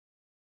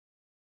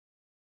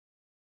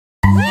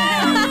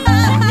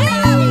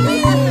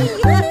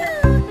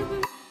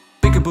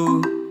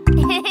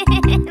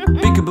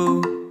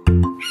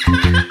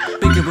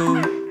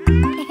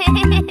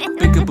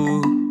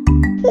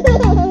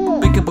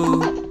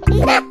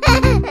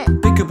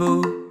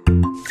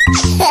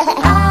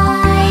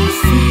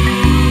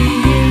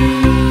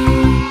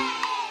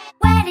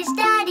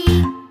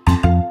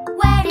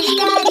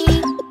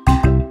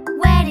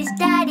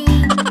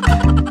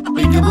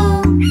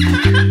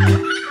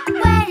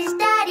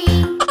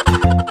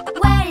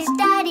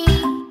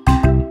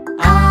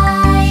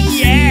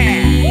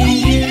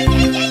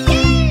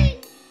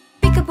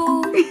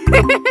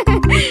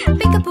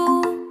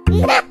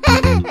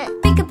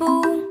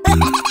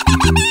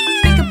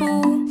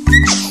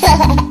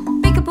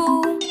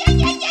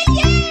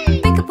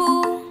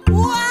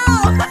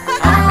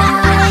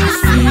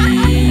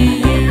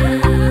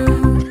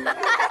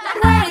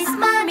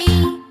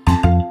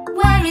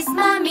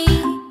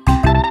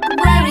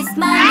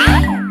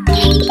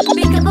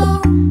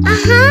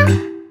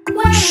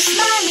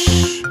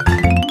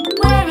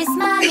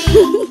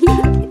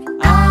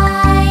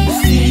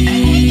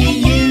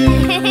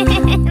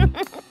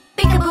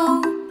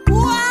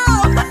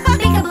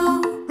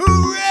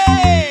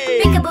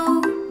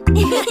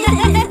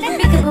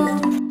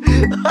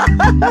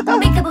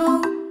Peekaboo,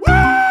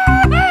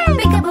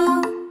 peekaboo.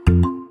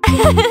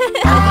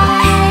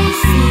 I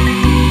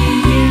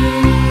see you.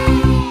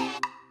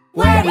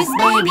 Where is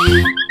baby?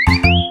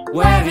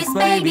 Where is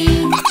baby?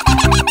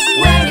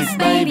 Where is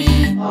baby?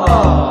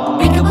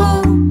 Peekaboo.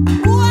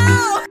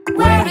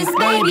 Where is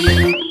baby?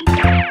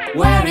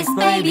 Where is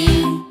baby?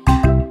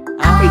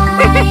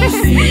 I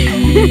see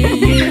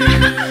you.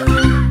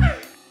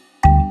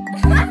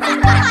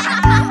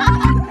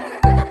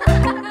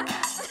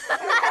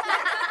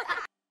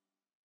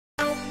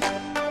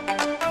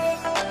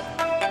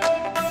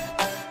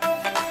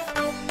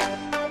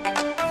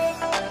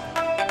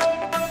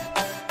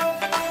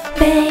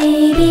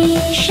 Baby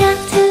shark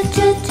doo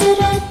doo doo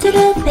doo doo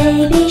doo.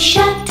 Baby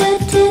shark doo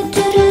doo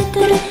doo doo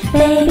doo doo.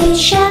 Baby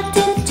shark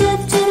doo doo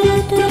doo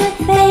doo doo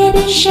doo.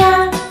 Baby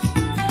shark.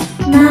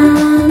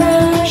 Mama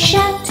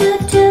shark doo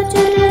doo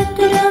doo doo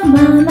doo doo.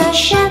 Mama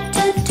shark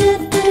doo doo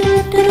doo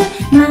doo doo doo.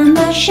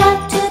 Mama shark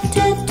doo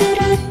doo doo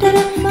doo doo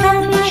doo.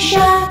 Mama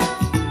shark.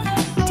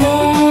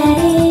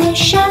 Daddy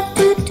shark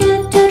doo doo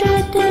doo doo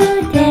doo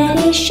doo.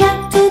 Daddy shark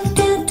doo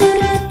doo doo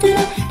doo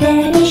doo.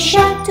 Daddy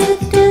shark doo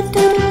doo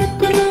doo doo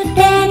doo.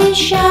 Daddy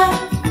shark.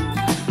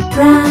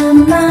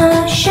 Grandma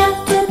shark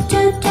doo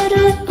doo doo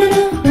doo doo.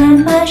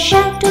 Grandma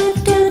shark doo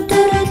doo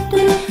doo doo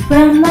doo.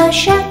 Grandma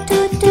shark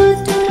doo doo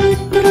doo doo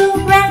doo.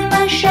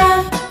 Grandma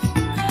shark.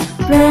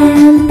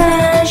 Grandpa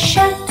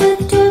shark doo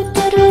doo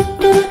doo doo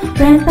doo.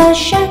 Grandpa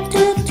shark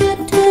doo doo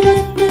doo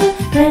doo doo.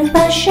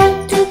 Grandpa shark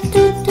doo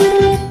doo doo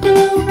doo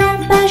doo.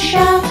 Grandpa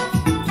shark.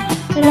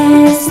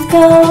 Let's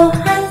go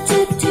hunt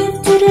doo doo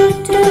doo doo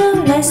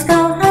doo. Let's go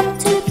hunt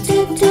doo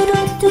doo doo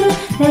doo doo.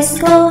 Let's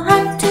go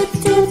hunt doo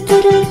doo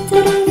doo doo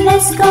doo.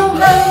 Let's go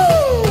hunt.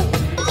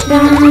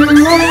 Run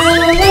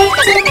away doo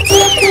doo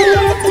doo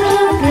doo.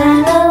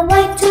 Run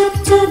away doo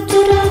doo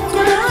doo doo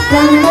doo.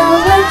 Run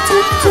away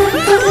doo doo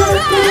doo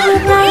doo.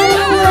 Run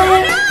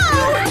away.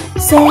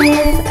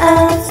 Save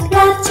us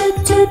lives doo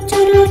doo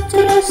doo doo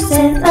doo.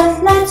 Save us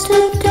lives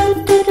doo doo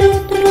doo doo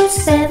doo.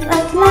 Save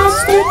us lives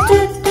doo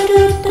doo doo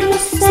doo doo.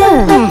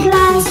 Save us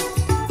lives.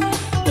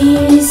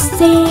 It's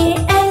the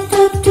end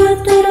doo doo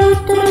doo doo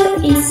doo.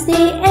 It's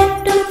the end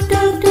doo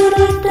doo doo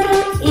doo doo.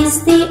 It's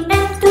the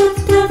end doo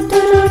doo doo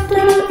doo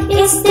doo.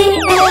 It's the end.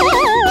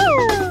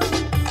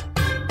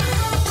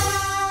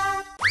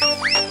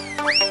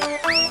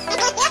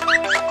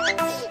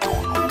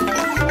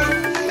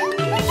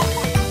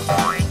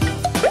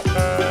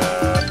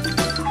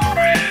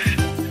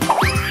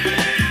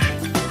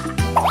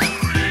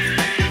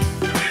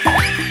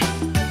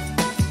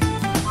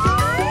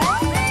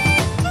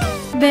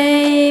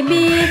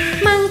 Baby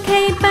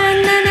monkey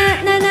banana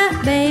nana.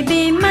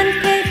 Baby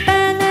monkey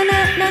banana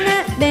nana.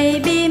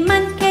 Baby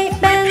monkey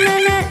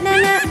banana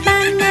nana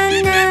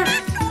banana.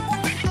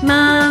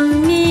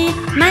 Mommy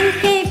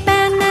monkey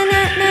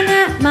banana nana.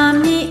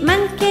 Mommy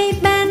monkey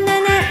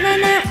banana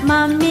nana.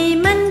 Mommy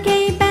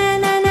monkey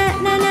banana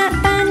nana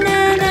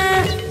banana.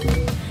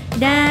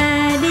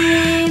 Daddy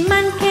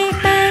monkey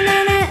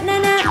banana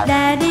nana.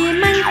 Daddy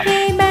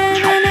monkey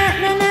banana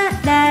nana.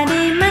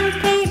 Daddy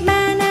monkey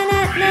banana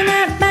nana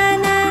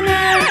banana.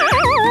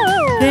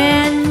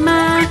 Grandma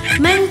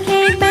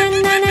monkey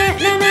banana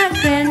nana.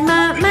 Grandma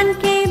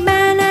monkey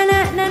banana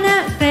nana.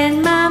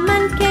 Grandma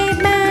monkey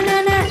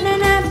banana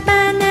nana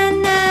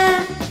banana.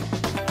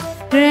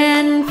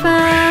 Grandpa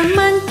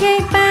monkey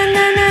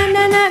banana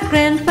nana.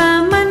 Grandpa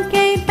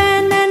monkey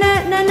banana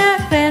nana.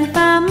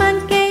 Grandpa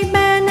monkey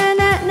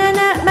banana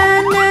nana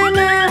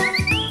banana.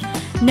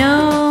 No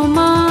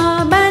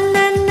more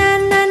banana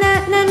nana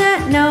nana.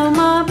 No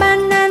more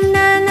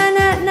banana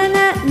nana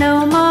nana. No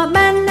more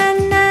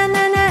banana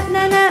nana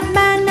nana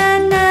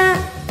banana.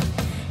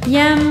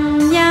 Yum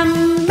yum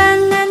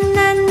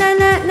banana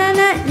nana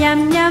nana. Yum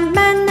yum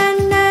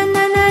banana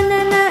nana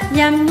nana.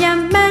 Yum yum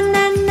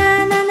banana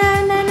nana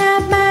nana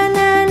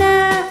banana.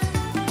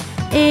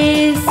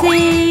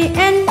 Easy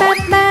and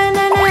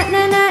banana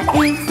nana.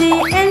 Easy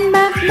and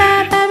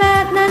banana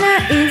nana.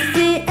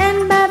 Easy and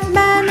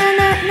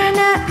banana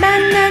nana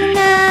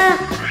banana.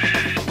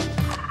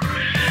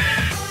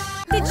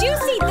 Did you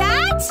see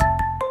that?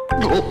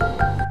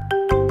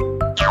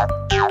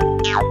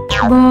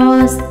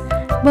 Boss,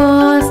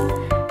 boss,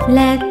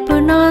 let's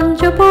put on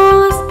your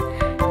boss.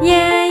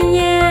 Yeah,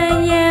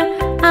 yeah, yeah,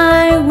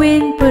 I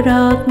win, put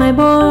out my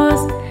boss.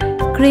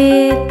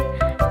 Great,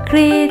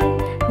 great,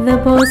 the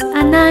boss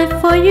a knife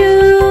for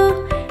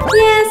you.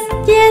 Yes,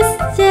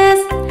 yes, yes,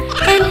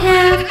 and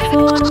have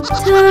fun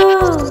too.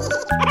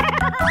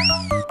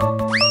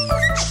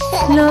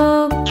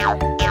 Look,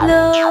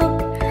 look,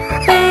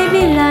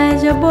 baby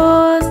lies your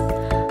boss.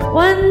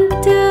 1,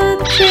 2,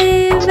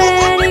 3,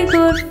 very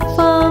good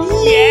for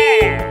me.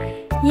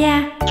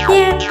 Yeah,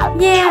 yeah,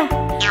 yeah,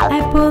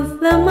 I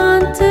put them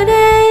on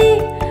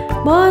today.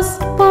 Boss,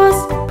 boss,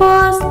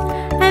 boss,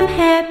 I'm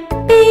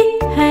happy,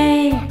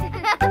 hey.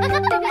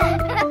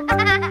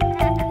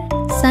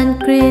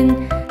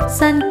 Sunscreen,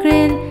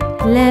 sunscreen,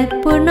 let's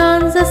put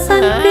on the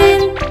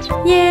sunscreen.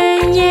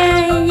 Yeah,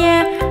 yeah,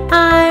 yeah,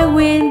 I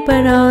win,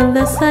 put on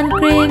the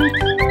sunscreen.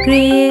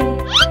 Green,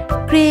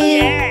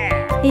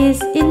 Grit is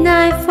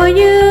enough for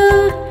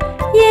you.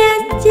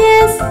 Yes,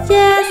 yes,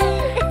 yes,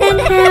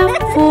 and have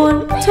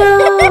fun too.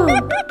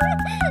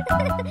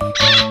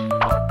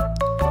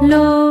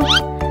 Look,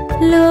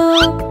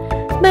 look,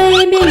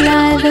 baby,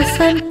 like the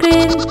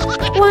sunscreen.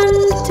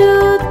 1,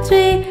 2,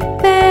 3,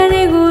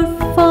 very good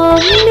for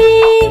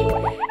me.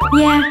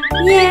 Yeah,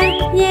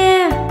 yeah,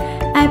 yeah,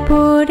 I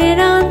put it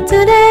on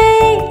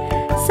today.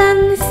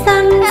 Sun,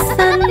 sun,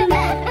 sun,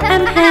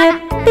 I'm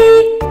happy,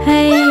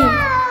 hey.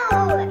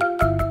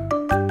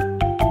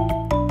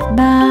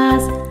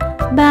 Bus,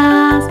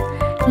 bus,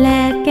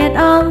 let's get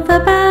on the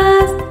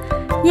bus.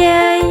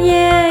 Yeah,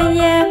 yeah,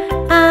 yeah,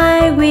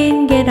 I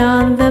will get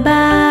on the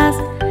bus.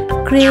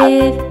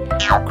 Grit,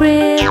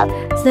 grit,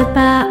 the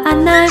bar are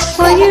nice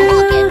for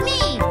you.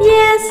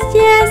 Yes,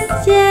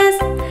 yes,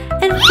 yes,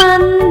 and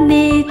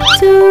funny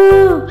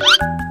too.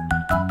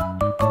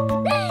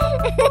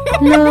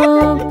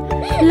 Look,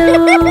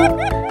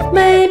 look,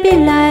 baby,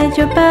 like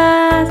your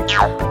bus.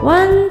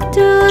 1,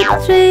 2,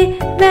 3,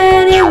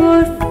 very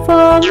good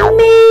for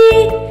me.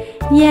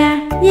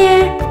 Yeah,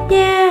 yeah,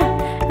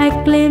 yeah, I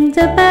cleaned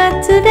the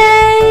bus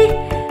today.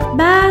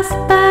 Bus,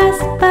 bus,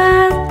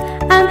 bus,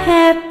 I'm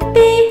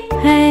happy,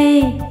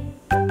 hey.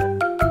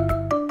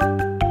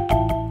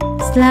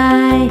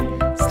 Slide,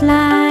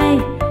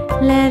 slide,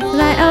 let's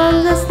ride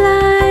on the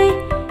slide.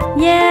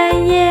 Yeah,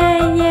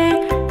 yeah, yeah,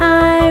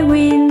 I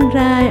will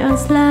ride on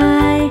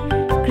slide.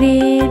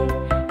 Grit,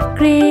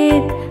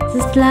 grit,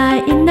 the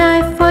slide is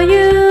nice for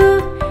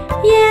you.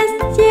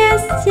 Yes,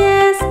 yes,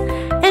 yes,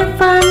 and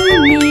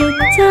funny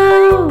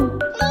too.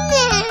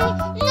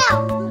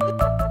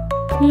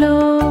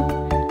 Look,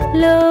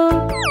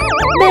 look,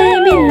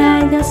 baby,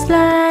 like the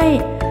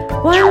slide.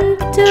 1,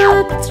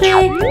 2,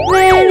 3,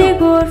 very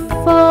good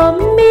for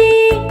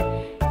me.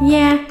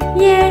 Yeah,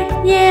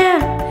 yeah, yeah,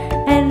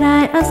 I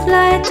ride on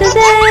slide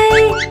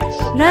today.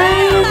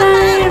 Ride,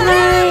 ride,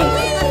 ride,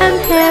 I'm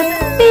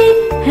happy,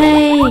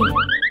 hey.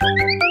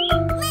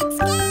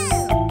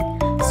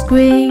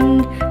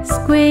 Swing,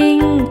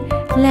 swing,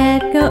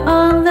 let's go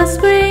on the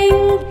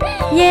swing.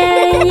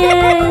 Yeah,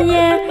 yeah,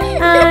 yeah,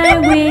 I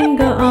will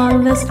go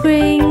on the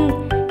swing.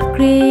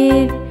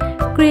 Grit,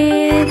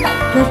 grit,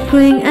 the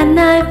swing a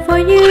night for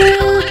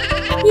you.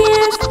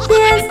 Yes,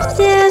 yes,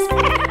 yes,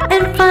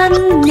 and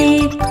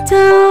funny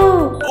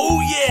too. Oh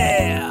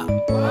yeah!